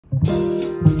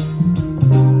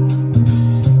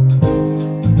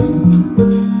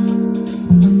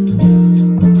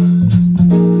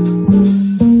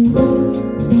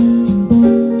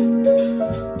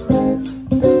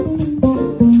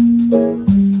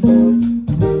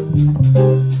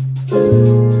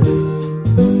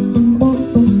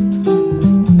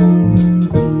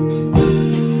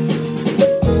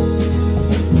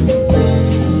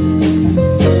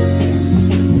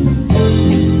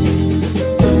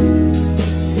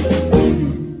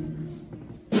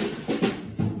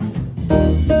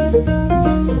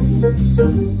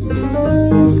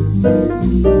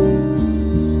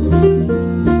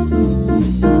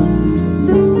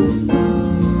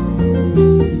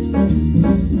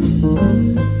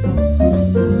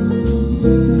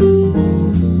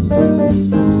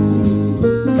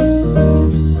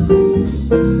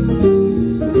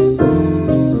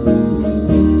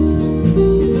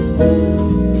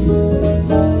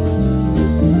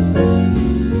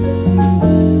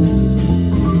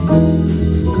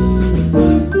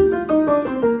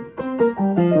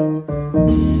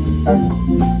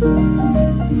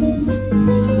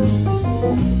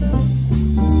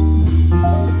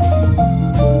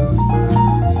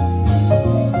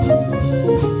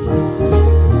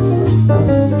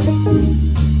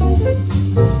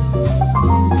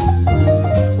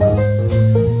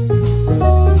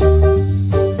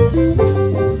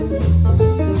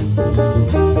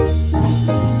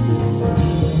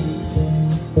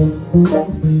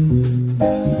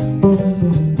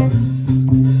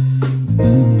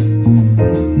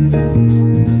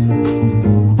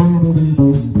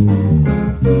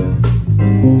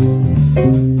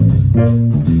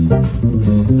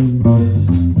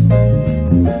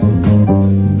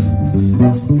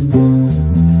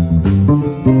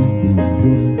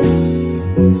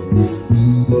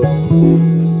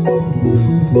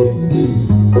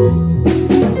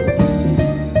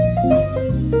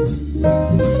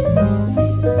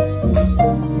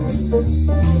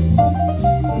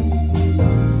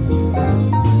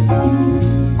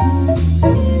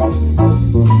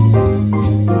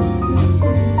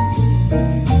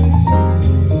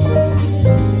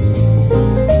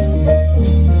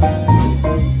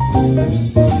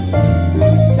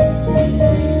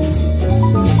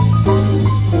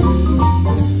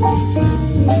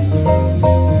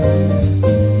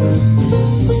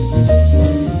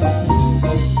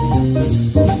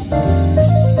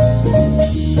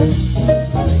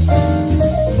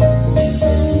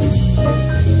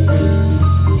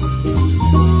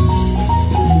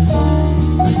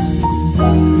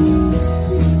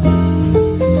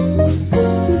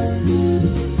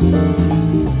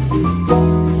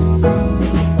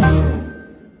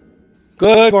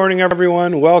Good morning,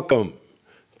 everyone. Welcome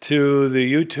to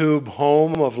the YouTube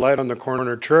home of Light on the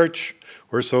Corner Church.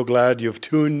 We're so glad you've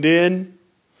tuned in.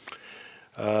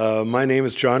 My name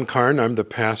is John Karn. I'm the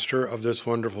pastor of this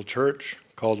wonderful church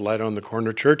called Light on the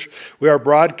Corner Church. We are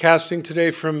broadcasting today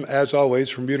from, as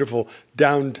always, from beautiful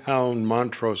downtown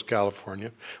Montrose,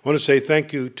 California. I want to say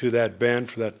thank you to that band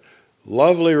for that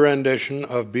lovely rendition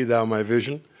of Be Thou My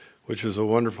Vision, which is a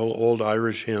wonderful old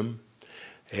Irish hymn.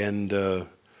 And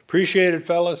appreciate it,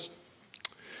 fellas.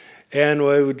 And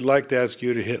I would like to ask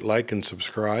you to hit like and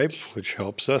subscribe, which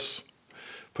helps us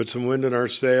put some wind in our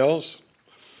sails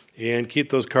and keep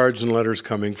those cards and letters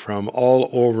coming from all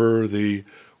over the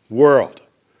world.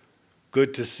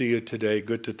 Good to see you today.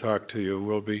 Good to talk to you.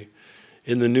 We'll be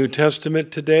in the New Testament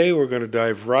today. We're going to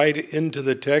dive right into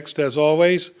the text, as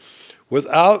always.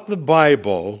 Without the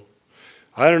Bible,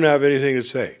 I don't have anything to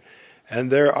say. And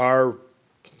there are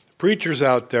preachers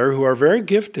out there who are very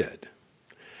gifted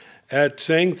at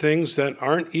saying things that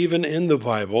aren't even in the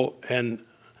Bible, and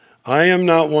I am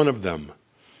not one of them.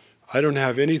 I don't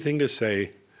have anything to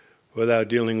say without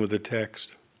dealing with the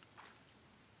text.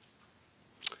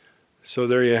 So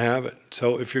there you have it.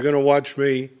 So if you're going to watch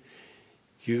me,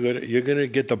 you're going to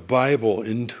get the Bible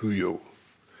into you.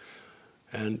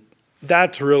 And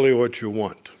that's really what you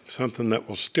want, something that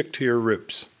will stick to your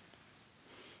ribs.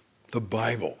 The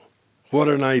Bible. What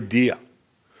an idea.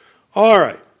 All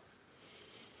right.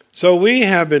 So we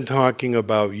have been talking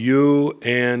about you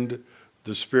and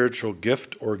the spiritual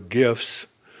gift or gifts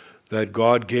that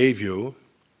God gave you.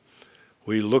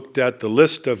 We looked at the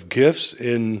list of gifts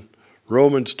in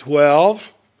Romans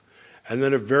 12, and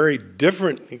then a very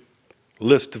different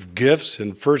list of gifts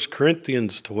in 1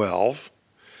 Corinthians 12.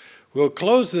 We'll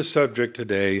close this subject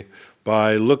today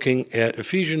by looking at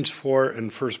Ephesians 4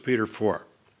 and 1 Peter 4.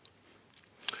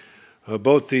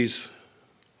 Both these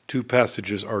two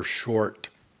passages are short.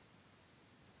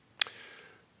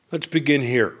 Let's begin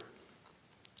here.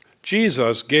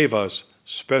 Jesus gave us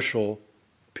special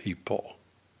people.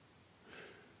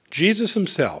 Jesus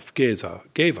himself gave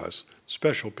us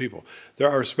special people. There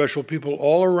are special people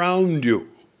all around you.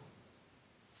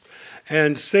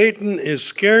 And Satan is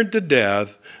scared to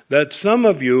death that some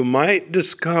of you might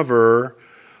discover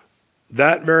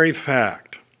that very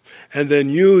fact and then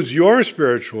use your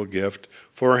spiritual gift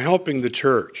for helping the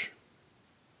church.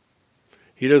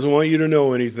 He doesn't want you to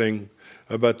know anything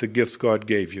about the gifts God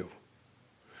gave you.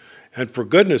 And for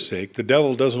goodness sake, the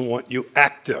devil doesn't want you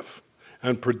active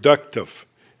and productive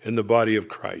in the body of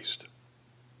Christ.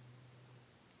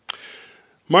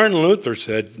 Martin Luther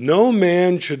said, "No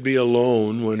man should be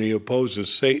alone when he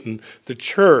opposes Satan. The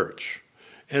church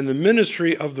and the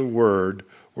ministry of the word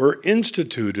were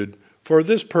instituted for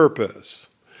this purpose,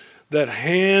 that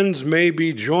hands may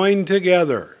be joined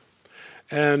together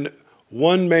and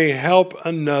one may help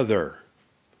another.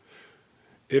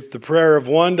 If the prayer of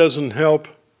one doesn't help,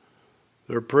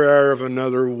 the prayer of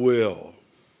another will."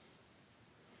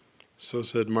 So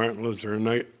said Martin Luther,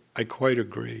 and I quite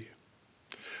agree.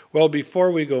 Well,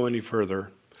 before we go any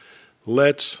further,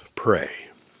 let's pray.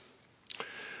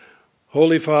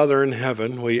 Holy Father in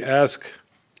heaven, we ask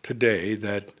today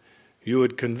that you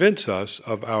would convince us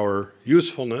of our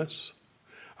usefulness,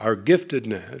 our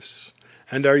giftedness,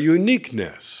 and our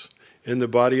uniqueness in the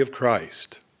body of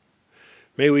Christ.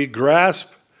 May we grasp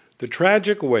the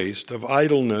tragic waste of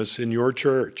idleness in your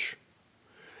church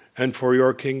and for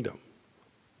your kingdom.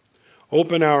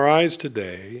 Open our eyes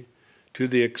today to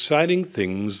the exciting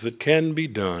things that can be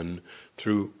done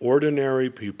through ordinary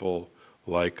people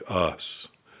like us,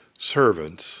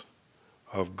 servants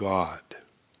of God.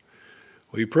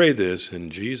 We pray this in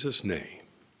Jesus' name.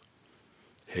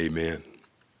 Amen.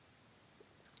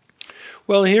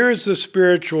 Well, here's the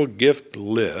spiritual gift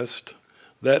list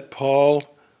that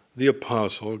Paul the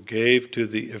Apostle gave to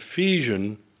the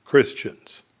Ephesian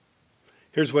Christians.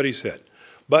 Here's what he said.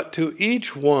 "But to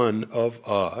each one of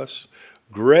us,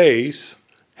 grace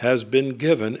has been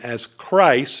given as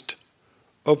Christ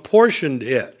apportioned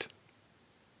it.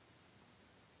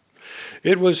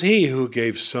 It was he who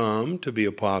gave some to be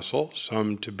apostles,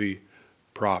 some to be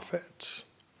prophets,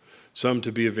 some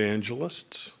to be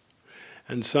evangelists,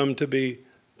 and some to be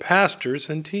pastors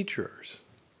and teachers,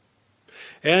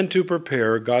 and to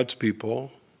prepare God's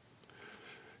people,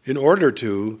 in order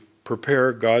to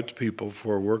prepare God's people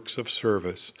for works of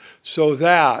service, so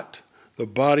that the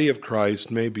body of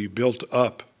Christ may be built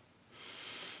up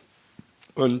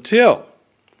until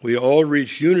we all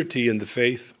reach unity in the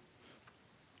faith,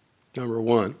 number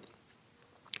one,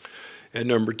 and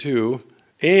number two,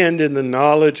 and in the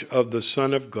knowledge of the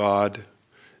Son of God,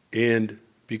 and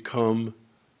become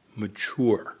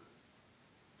mature,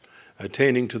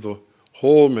 attaining to the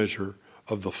whole measure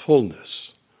of the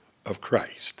fullness of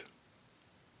Christ."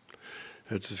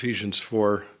 That's Ephesians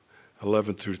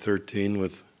 4:11 through 13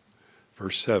 with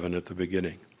verse 7 at the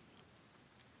beginning.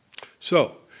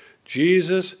 So,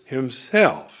 Jesus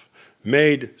himself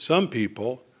made some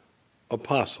people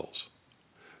apostles,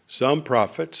 some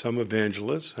prophets, some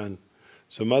evangelists, and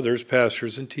some others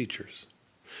pastors and teachers.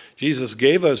 Jesus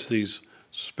gave us these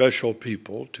special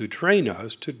people to train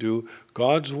us to do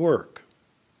God's work.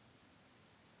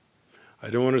 I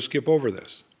don't want to skip over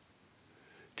this.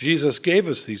 Jesus gave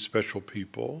us these special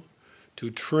people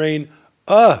to train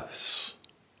us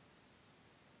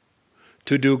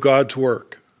to do God's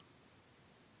work,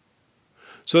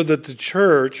 so that the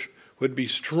church would be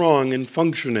strong and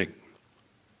functioning.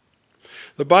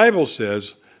 The Bible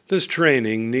says this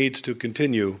training needs to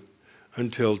continue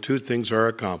until two things are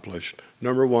accomplished.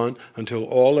 Number one, until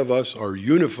all of us are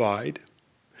unified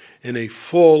in a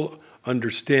full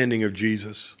understanding of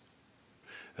Jesus.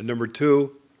 And number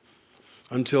two,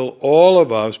 until all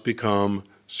of us become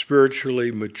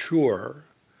spiritually mature,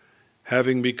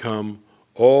 having become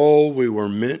all we were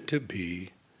meant to be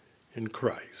in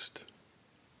Christ.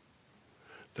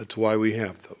 That's why we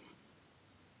have them.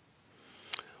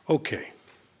 Okay,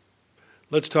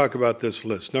 let's talk about this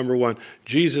list. Number one,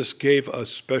 Jesus gave us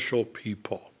special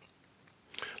people.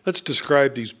 Let's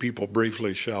describe these people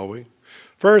briefly, shall we?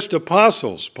 First,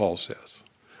 apostles, Paul says.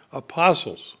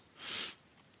 Apostles.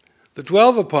 The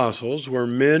 12 apostles were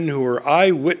men who were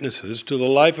eyewitnesses to the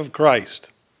life of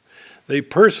Christ. They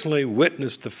personally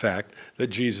witnessed the fact that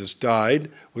Jesus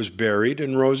died, was buried,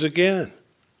 and rose again.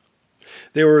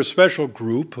 They were a special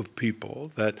group of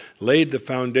people that laid the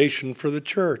foundation for the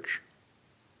church.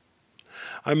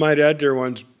 I might add, dear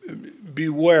ones,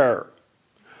 beware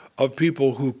of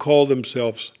people who call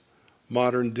themselves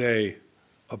modern-day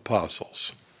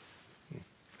apostles.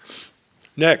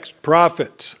 Next,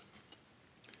 prophets.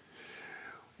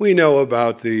 We know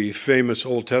about the famous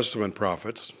Old Testament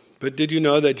prophets, But did you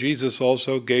know that Jesus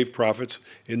also gave prophets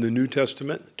in the New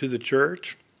Testament to the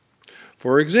church?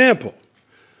 For example,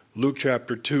 Luke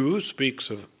chapter 2 speaks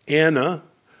of Anna,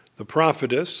 the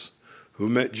prophetess, who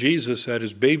met Jesus at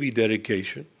his baby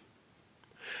dedication.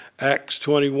 Acts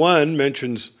 21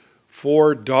 mentions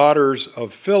 4 daughters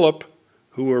of Philip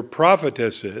who were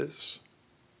prophetesses,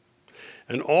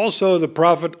 and also the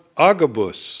prophet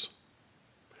Agabus.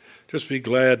 Just be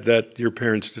glad that your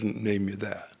parents didn't name you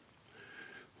that.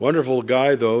 Wonderful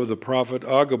guy, though, the prophet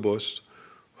Agabus,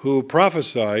 who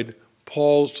prophesied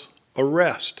Paul's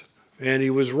arrest, and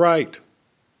he was right.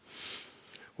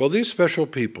 Well, these special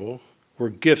people were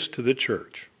gifts to the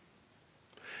church.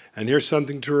 And here's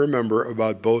something to remember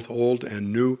about both Old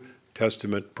and New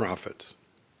Testament prophets.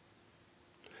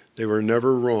 They were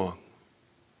never wrong.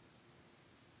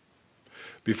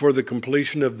 Before the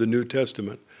completion of the New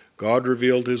Testament, God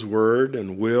revealed his word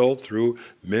and will through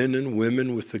men and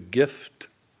women with the gift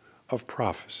of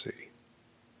prophecy.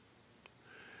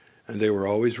 And they were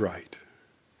always right,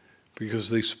 because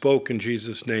they spoke in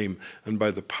Jesus' name and by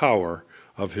the power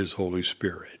of his Holy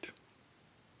Spirit.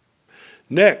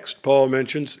 Next, Paul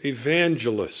mentions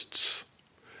evangelists.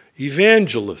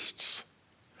 Evangelists.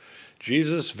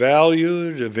 Jesus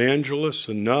valued evangelists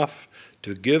enough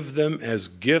to give them as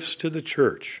gifts to the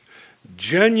church.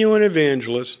 Genuine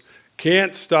evangelists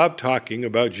can't stop talking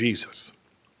about Jesus.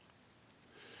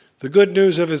 The good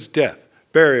news of his death,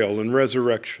 burial, and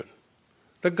resurrection.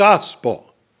 The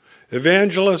gospel.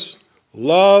 Evangelists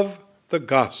love the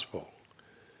gospel.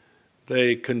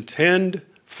 They contend,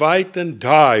 fight, and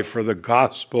die for the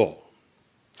gospel.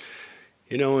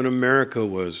 You know, when America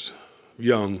was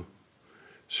young,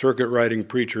 circuit-riding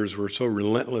preachers were so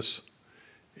relentless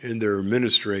in their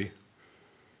ministry,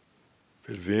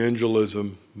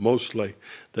 evangelism mostly,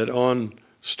 that on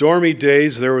stormy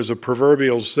days there was a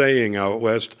proverbial saying out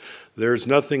west, "There's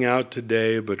nothing out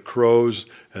today but crows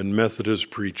and Methodist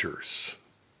preachers."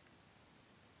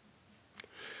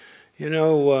 You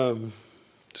know,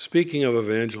 speaking of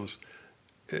evangelists,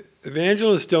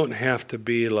 evangelists don't have to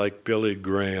be like Billy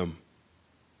Graham.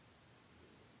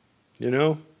 You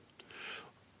know?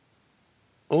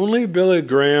 Only Billy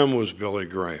Graham was Billy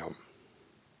Graham.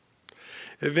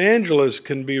 Evangelists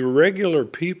can be regular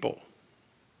people,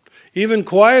 even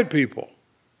quiet people.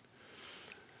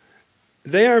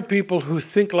 They are people who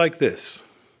think like this: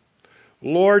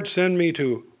 Lord, send me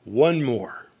to one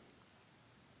more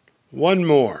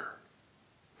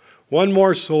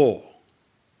soul.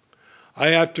 I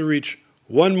have to reach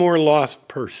one more lost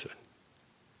person.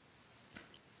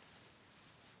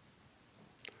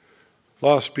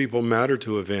 Lost people matter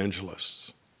to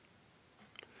evangelists.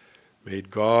 May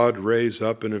God raise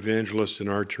up an evangelist in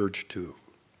our church too.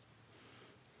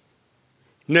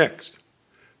 Next,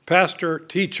 pastor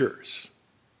teachers.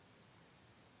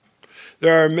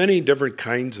 There are many different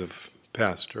kinds of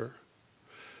pastor.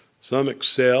 Some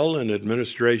excel in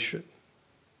administration.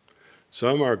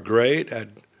 Some are great at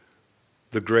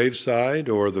the graveside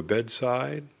or the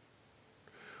bedside,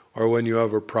 or when you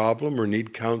have a problem or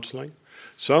need counseling.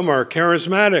 Some are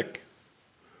charismatic.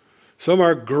 Some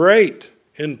are great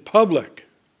in public,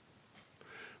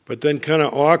 but then kind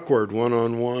of awkward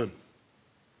one-on-one.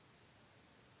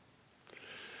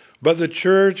 But the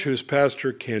church whose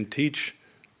pastor can teach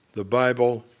the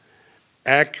Bible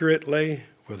accurately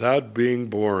without being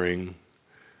boring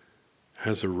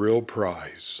has a real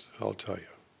prize, I'll tell you.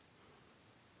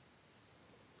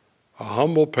 A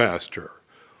humble pastor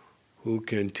who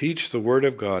can teach the Word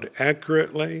of God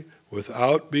accurately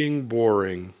without being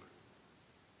boring,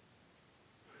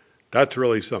 that's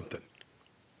really something.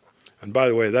 And by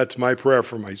the way, that's my prayer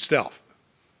for myself.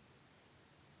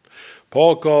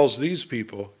 Paul calls these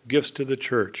people gifts to the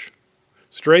church,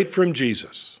 straight from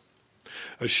Jesus.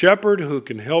 A shepherd who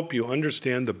can help you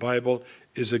understand the Bible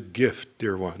is a gift,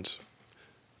 dear ones.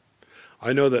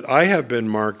 I know that I have been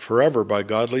marked forever by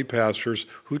godly pastors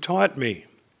who taught me.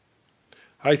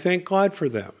 I thank God for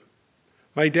them.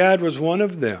 My dad was one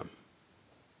of them.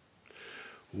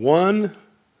 One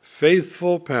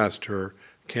faithful pastor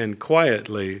can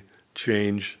quietly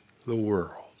change the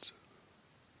world.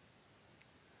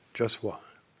 Just one.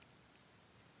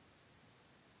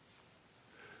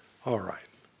 All right.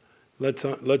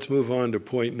 Let's move on to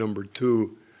point number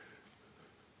 2.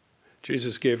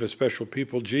 Jesus gave us special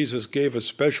people. Jesus gave us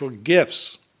special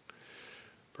gifts.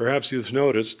 Perhaps you've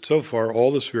noticed so far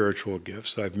all the spiritual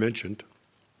gifts I've mentioned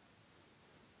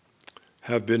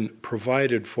have been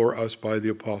provided for us by the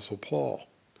Apostle Paul.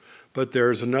 But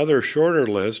there's another shorter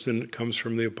list, and it comes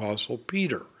from the Apostle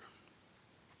Peter.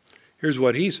 Here's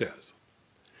what he says.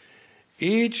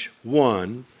 Each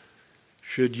one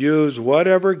should use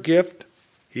whatever gift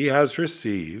he has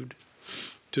received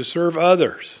to serve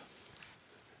others,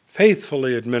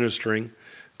 faithfully administering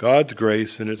God's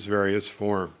grace in its various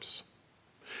forms.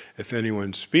 If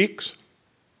anyone speaks,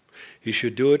 he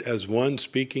should do it as one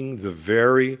speaking the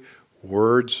very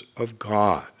words of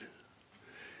God.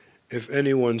 If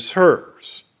anyone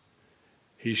serves,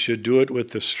 he should do it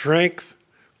with the strength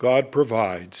God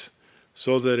provides,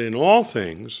 so that in all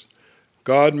things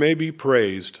God may be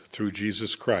praised through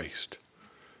Jesus Christ.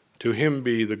 To him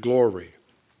be the glory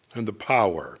and the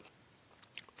power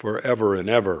forever and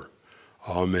ever.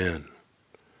 Amen.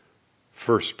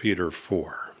 1 Peter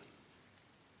 4.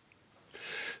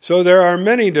 So there are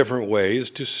many different ways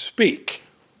to speak,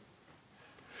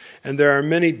 and there are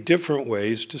many different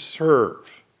ways to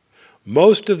serve.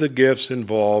 Most of the gifts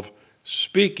involve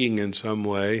speaking in some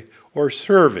way or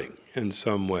serving in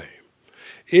some way.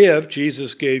 If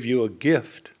Jesus gave you a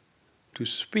gift to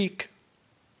speak,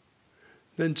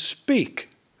 then speak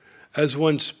as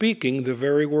one speaking the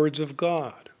very words of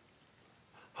God.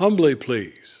 Humbly,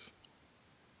 please.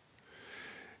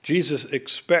 Jesus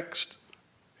expects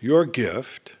your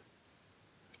gift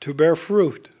to bear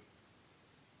fruit.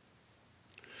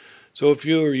 So if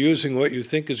you are using what you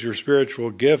think is your spiritual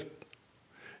gift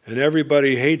and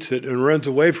everybody hates it and runs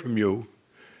away from you,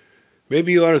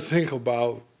 maybe you ought to think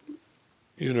about,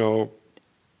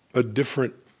 a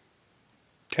different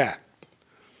tack.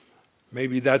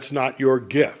 Maybe that's not your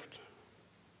gift.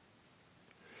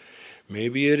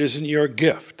 Maybe it isn't your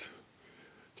gift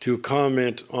to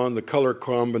comment on the color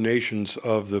combinations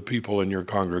of the people in your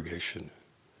congregation,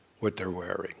 what they're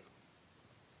wearing.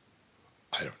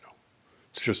 I don't know.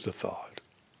 It's just a thought.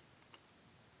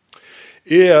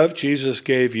 If Jesus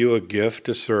gave you a gift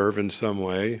to serve in some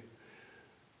way,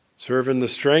 serve in the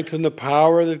strength and the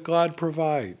power that God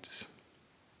provides.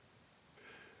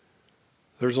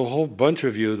 There's a whole bunch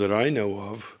of you that I know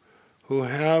of who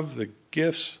have the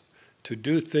gifts to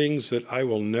do things that I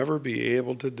will never be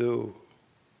able to do.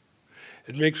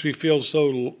 It makes me feel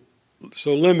so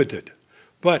limited,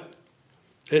 but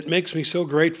it makes me so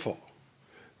grateful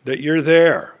that you're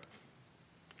there.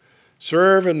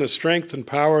 Serve in the strength and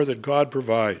power that God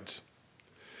provides.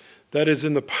 That is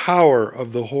in the power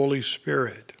of the Holy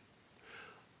Spirit.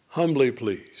 Humbly,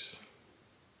 please.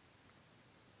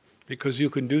 Because you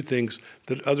can do things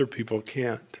that other people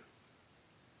can't.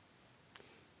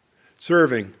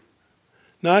 Serving.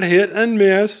 Not hit and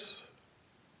miss.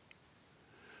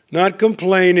 Not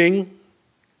complaining.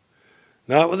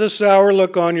 Not with a sour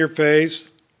look on your face.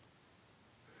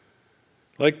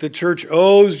 Like the church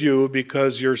owes you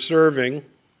because you're serving.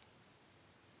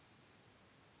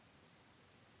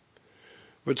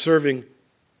 But serving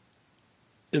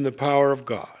in the power of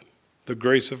God, the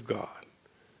grace of God,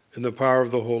 in the power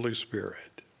of the Holy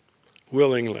Spirit,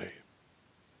 willingly.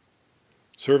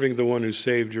 Serving the one who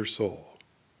saved your soul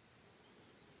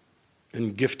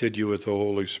and gifted you with the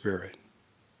Holy Spirit.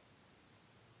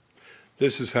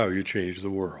 This is how you change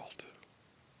the world.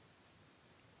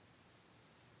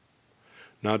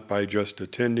 Not by just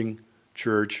attending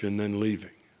church and then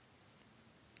leaving,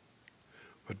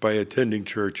 but by attending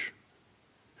church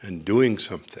and doing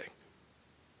something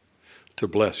to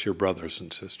bless your brothers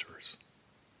and sisters.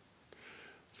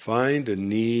 Find a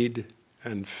need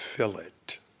and fill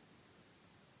it.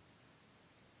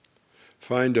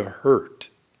 Find a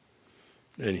hurt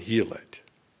and heal it.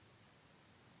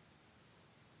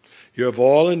 You have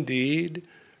all indeed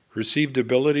received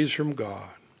abilities from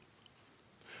God.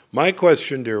 My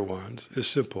question, dear ones, is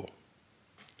simple.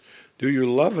 Do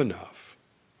you love enough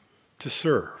to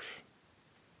serve?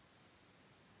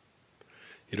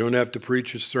 You don't have to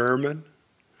preach a sermon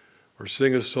or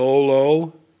sing a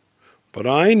solo, but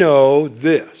I know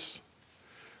this.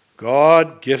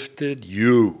 God gifted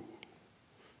you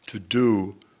to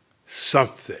do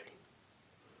something.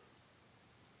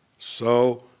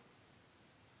 So,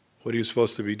 what are you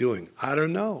supposed to be doing? I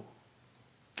don't know.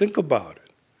 Think about it.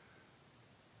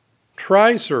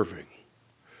 Try serving.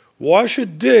 Wash a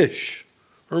dish,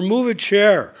 or move a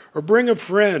chair, or bring a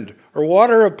friend, or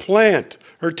water a plant,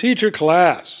 or teach a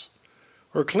class,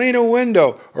 or clean a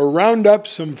window, or round up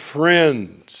some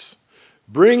friends.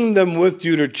 Bring them with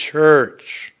you to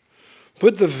church.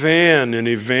 Put the van in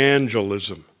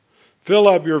evangelism. Fill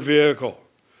up your vehicle.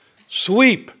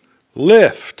 Sweep,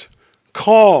 lift,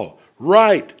 call,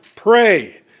 write,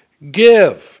 pray,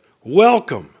 give,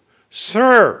 welcome,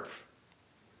 serve.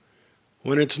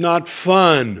 When it's not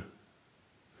fun.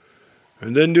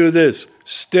 And then do this.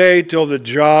 Stay till the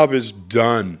job is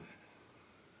done.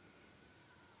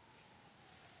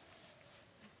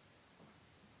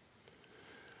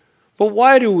 But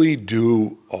why do we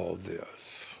do all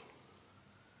this?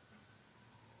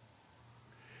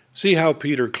 See how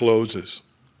Peter closes.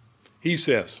 He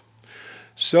says,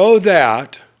 so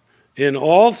that in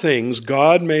all things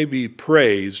God may be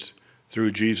praised through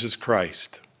Jesus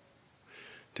Christ.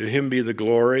 To him be the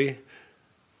glory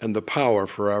and the power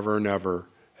forever and ever.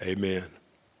 Amen.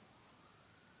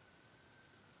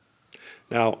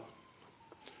 Now,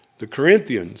 the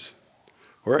Corinthians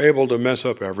were able to mess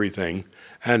up everything,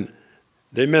 and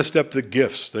they messed up the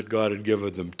gifts that God had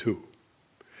given them too.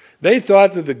 They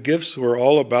thought that the gifts were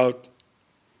all about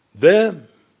them.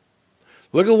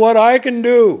 Look at what I can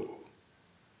do.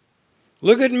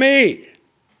 Look at me.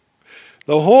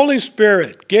 The Holy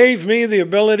Spirit gave me the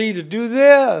ability to do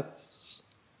this.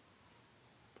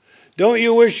 Don't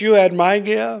you wish you had my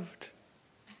gift?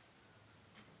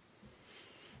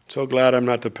 So glad I'm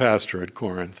not the pastor at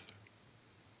Corinth.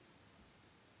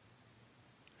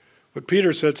 But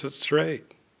Peter sets it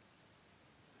straight.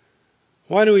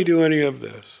 Why do we do any of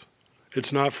this?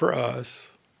 It's not for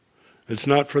us. It's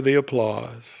not for the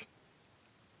applause.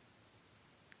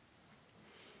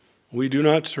 We do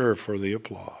not serve for the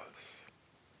applause.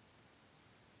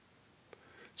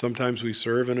 Sometimes we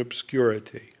serve in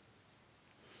obscurity,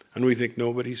 and we think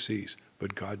nobody sees,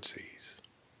 but God sees.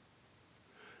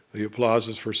 The applause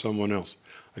is for someone else.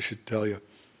 I should tell you,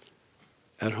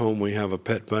 at home we have a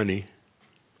pet bunny,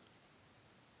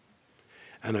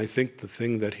 and I think the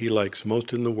thing that he likes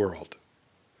most in the world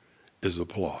is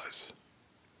applause.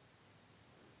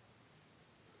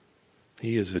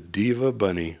 He is a diva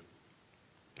bunny,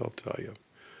 I'll tell you.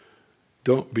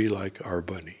 Don't be like our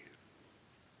bunny.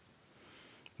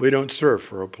 We don't serve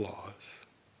for applause.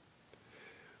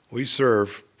 We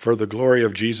serve for the glory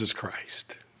of Jesus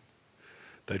Christ.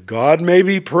 That God may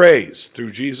be praised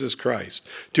through Jesus Christ.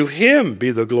 To him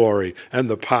be the glory and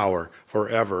the power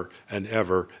forever and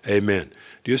ever. Amen.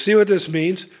 Do you see what this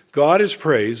means? God is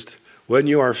praised when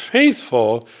you are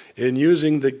faithful in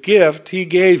using the gift he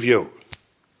gave you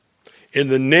in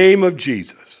the name of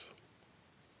Jesus.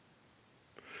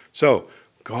 So,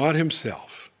 God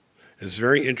himself is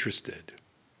very interested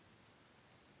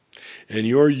in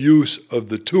your use of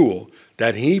the tool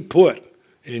that he put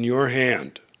in your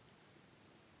hand.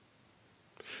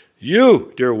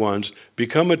 You, dear ones,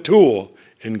 become a tool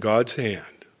in God's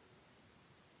hand.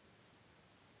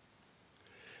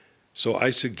 So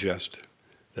I suggest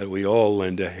that we all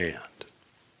lend a hand.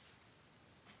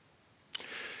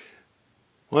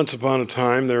 Once upon a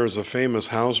time, there was a famous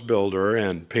house builder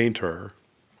and painter.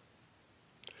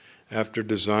 After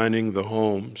designing the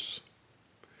homes,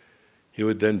 he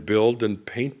would then build and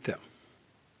paint them.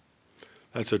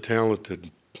 That's a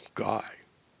talented guy.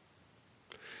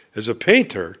 As a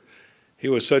painter, he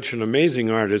was such an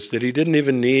amazing artist that he didn't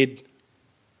even need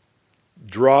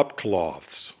drop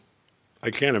cloths.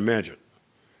 I can't imagine,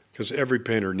 because every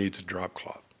painter needs a drop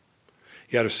cloth.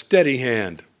 He had a steady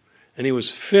hand, and he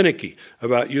was finicky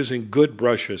about using good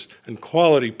brushes and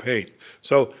quality paint.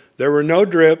 So there were no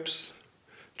drips,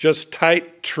 just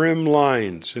tight, trim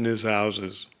lines in his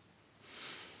houses.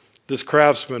 This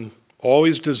craftsman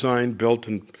always designed, built,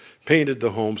 and painted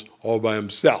the homes all by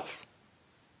himself,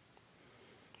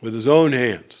 with his own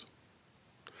hands.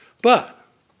 But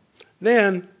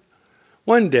then,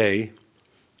 one day,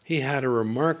 he had a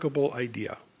remarkable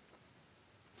idea.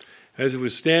 As he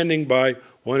was standing by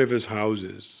one of his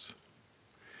houses,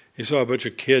 he saw a bunch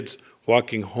of kids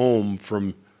walking home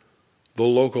from the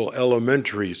local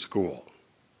elementary school.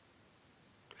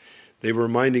 They were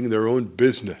minding their own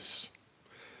business,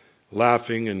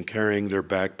 laughing and carrying their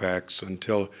backpacks,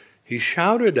 until he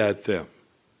shouted at them,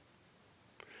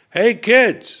 "Hey,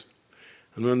 kids!"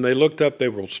 And when they looked up, they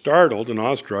were startled and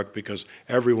awestruck because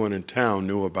everyone in town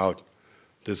knew about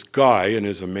this guy and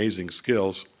his amazing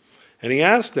skills. And he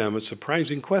asked them a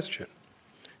surprising question.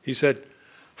 He said,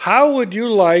 "How would you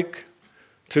like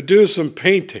to do some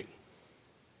painting?"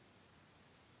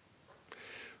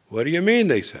 "What do you mean?"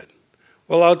 they said.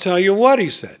 "Well, I'll tell you what," he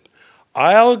said.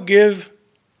 I'll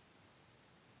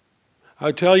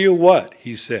tell you what,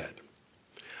 he said.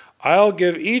 "I'll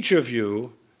give each of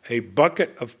you a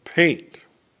bucket of paint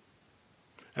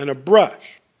and a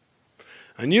brush,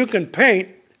 and you can paint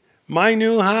my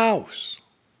new house.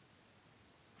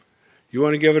 You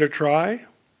want to give it a try?"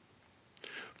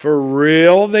 "For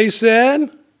real?" they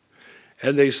said.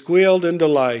 And they squealed in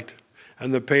delight.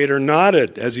 And the painter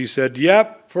nodded as he said,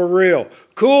 "Yep, for real."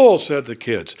 "Cool," said the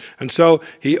kids. And so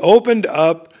he opened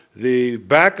up the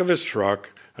back of his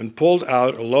truck and pulled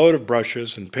out a load of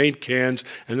brushes and paint cans,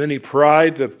 and then he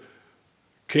pried the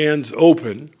cans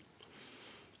open,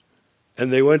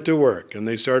 and they went to work, and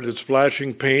they started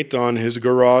splashing paint on his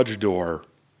garage door.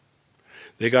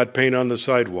 They got paint on the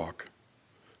sidewalk.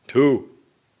 2,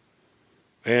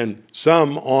 and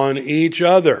some on each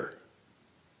other.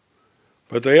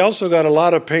 But they also got a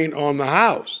lot of paint on the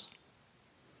house.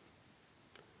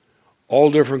 All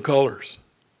different colors.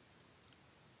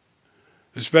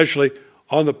 Especially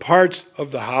on the parts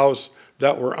of the house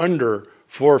that were under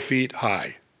 4 feet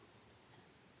high.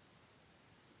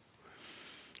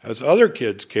 As other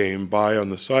kids came by on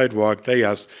the sidewalk, they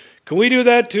asked, "Can we do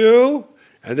that too?"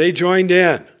 And they joined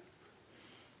in.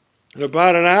 In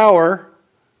about an hour,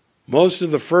 most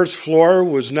of the first floor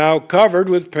was now covered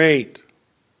with paint.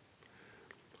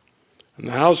 And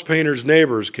the house painter's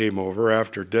neighbors came over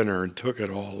after dinner and took it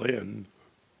all in.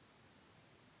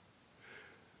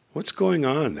 "What's going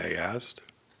on?" they asked.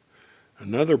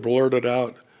 Another blurted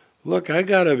out, "Look, I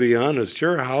gotta be honest,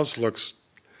 your house looks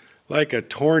like a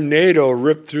tornado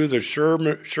ripped through the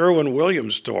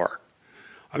Sherwin-Williams store.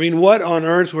 I mean, what on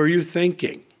earth were you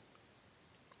thinking?"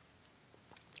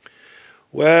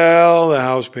 Well, the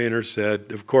house painter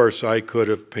said, "Of course, I could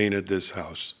have painted this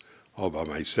house all by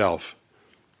myself.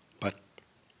 But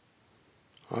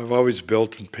I've always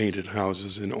built and painted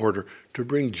houses in order to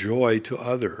bring joy to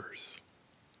others.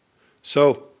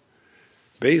 So,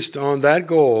 based on that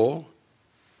goal,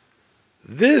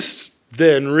 this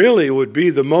then really would be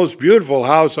the most beautiful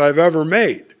house I've ever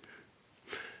made.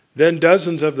 Then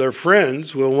dozens of their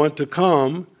friends will want to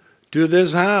come to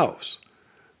this house.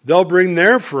 They'll bring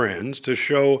their friends to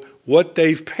show what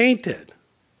they've painted.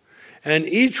 And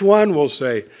each one will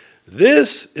say,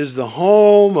 'This is the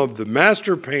home of the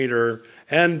master painter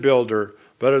and builder,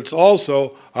 but it's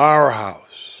also our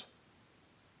house.'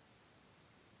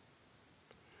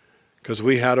 Because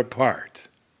we had a part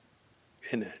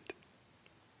in it."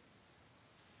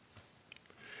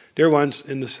 Dear ones,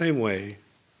 in the same way,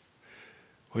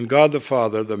 when God the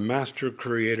Father, the master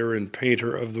creator and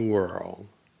painter of the world,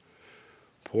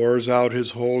 pours out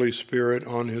his Holy Spirit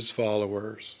on his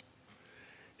followers,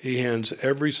 he hands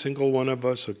every single one of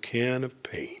us a can of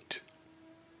paint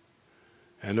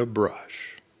and a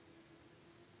brush.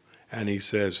 And he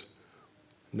says,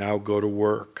 "Now go to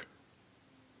work.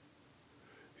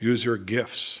 Use your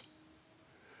gifts,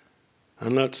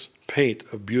 and let's paint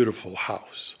a beautiful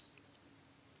house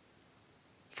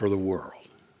for the world."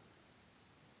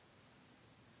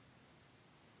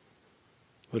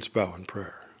 Let's bow in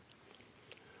prayer.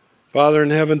 Father in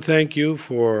heaven, thank you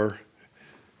for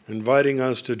inviting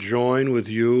us to join with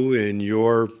you in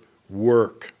your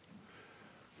work.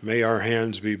 May our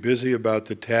hands be busy about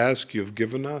the task you've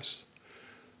given us,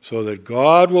 so that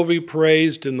God will be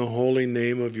praised in the holy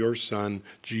name of your Son,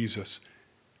 Jesus,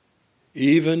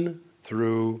 even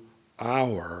through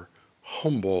our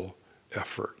humble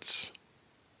efforts.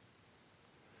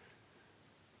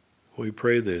 We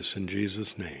pray this in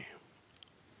Jesus' name.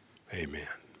 Amen.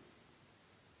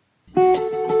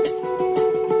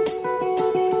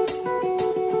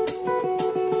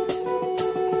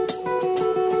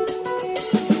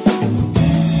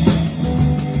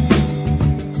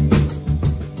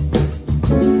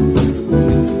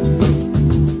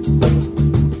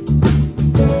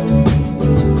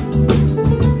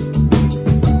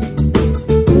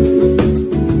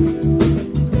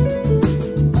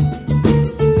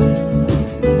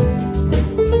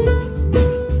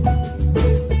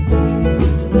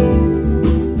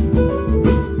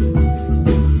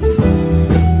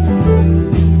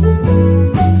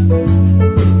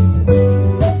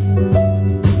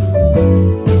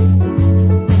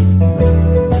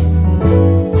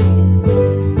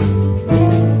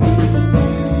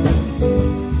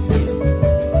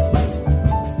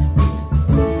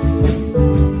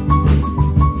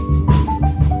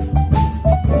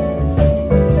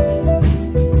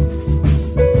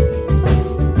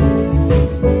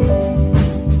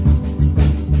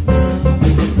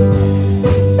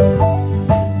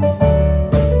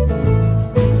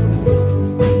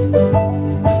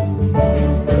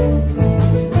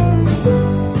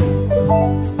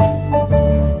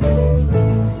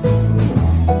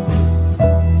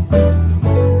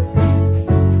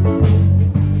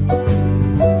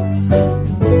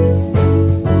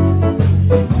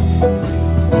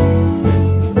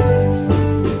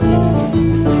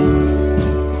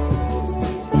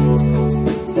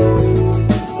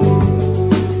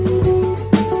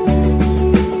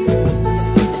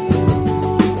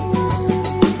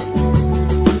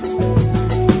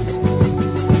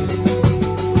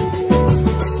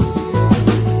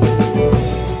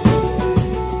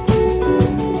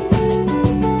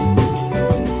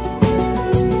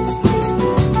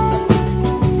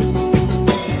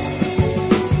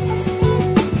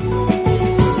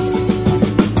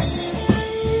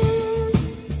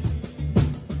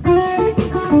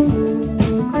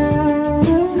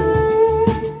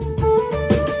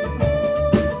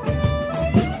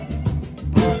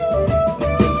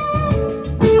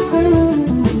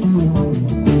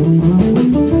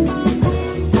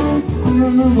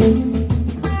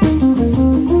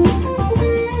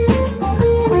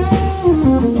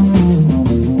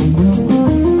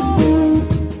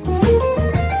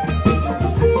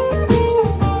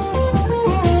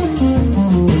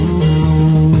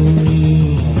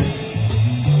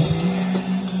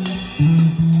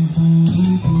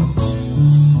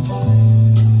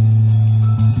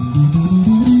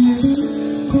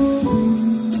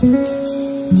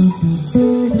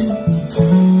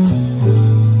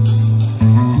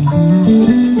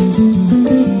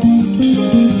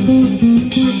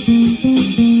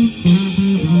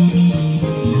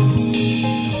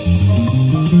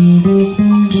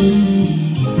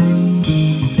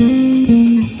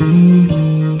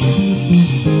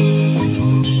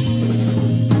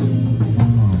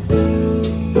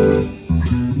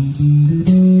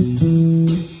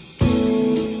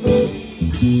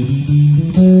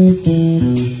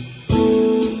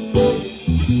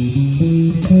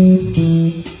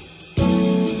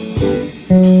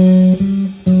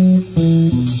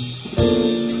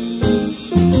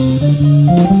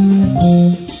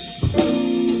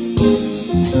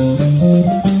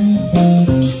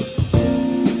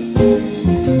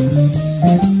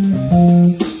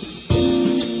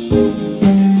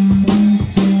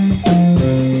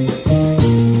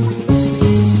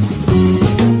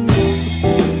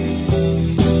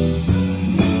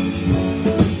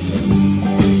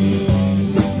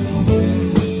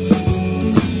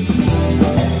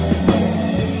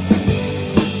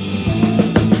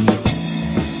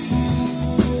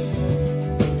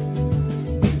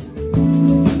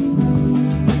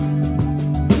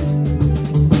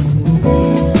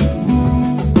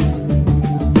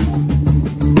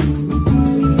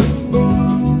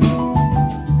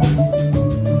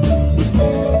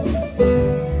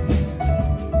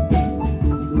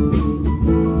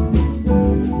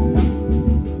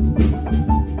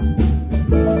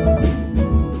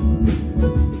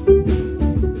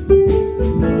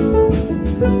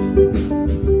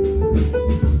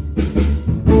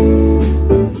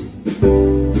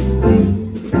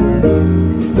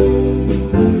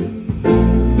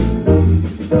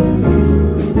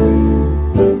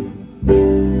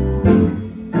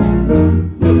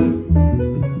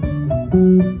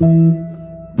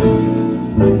 you.